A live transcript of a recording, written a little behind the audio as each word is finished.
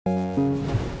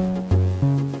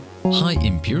High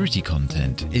impurity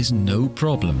content is no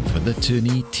problem for the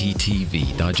Thöni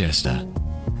TTV digester.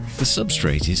 The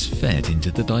substrate is fed into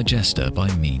the digester by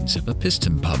means of a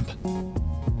piston pump.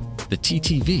 The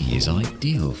TTV is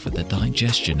ideal for the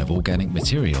digestion of organic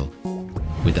material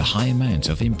with a high amount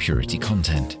of impurity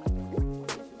content.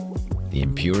 The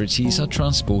impurities are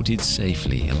transported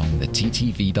safely along the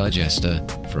TTV digester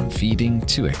from feeding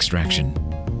to extraction.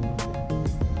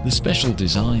 The special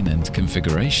design and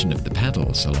configuration of the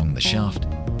paddles along the shaft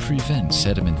prevent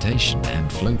sedimentation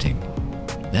and floating.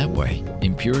 That way,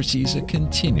 impurities are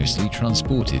continuously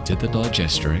transported to the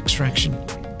digester extraction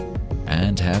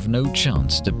and have no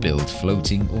chance to build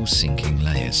floating or sinking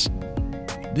layers.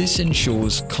 This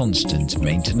ensures constant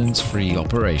maintenance-free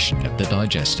operation of the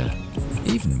digester,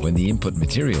 even when the input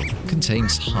material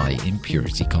contains high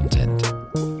impurity content.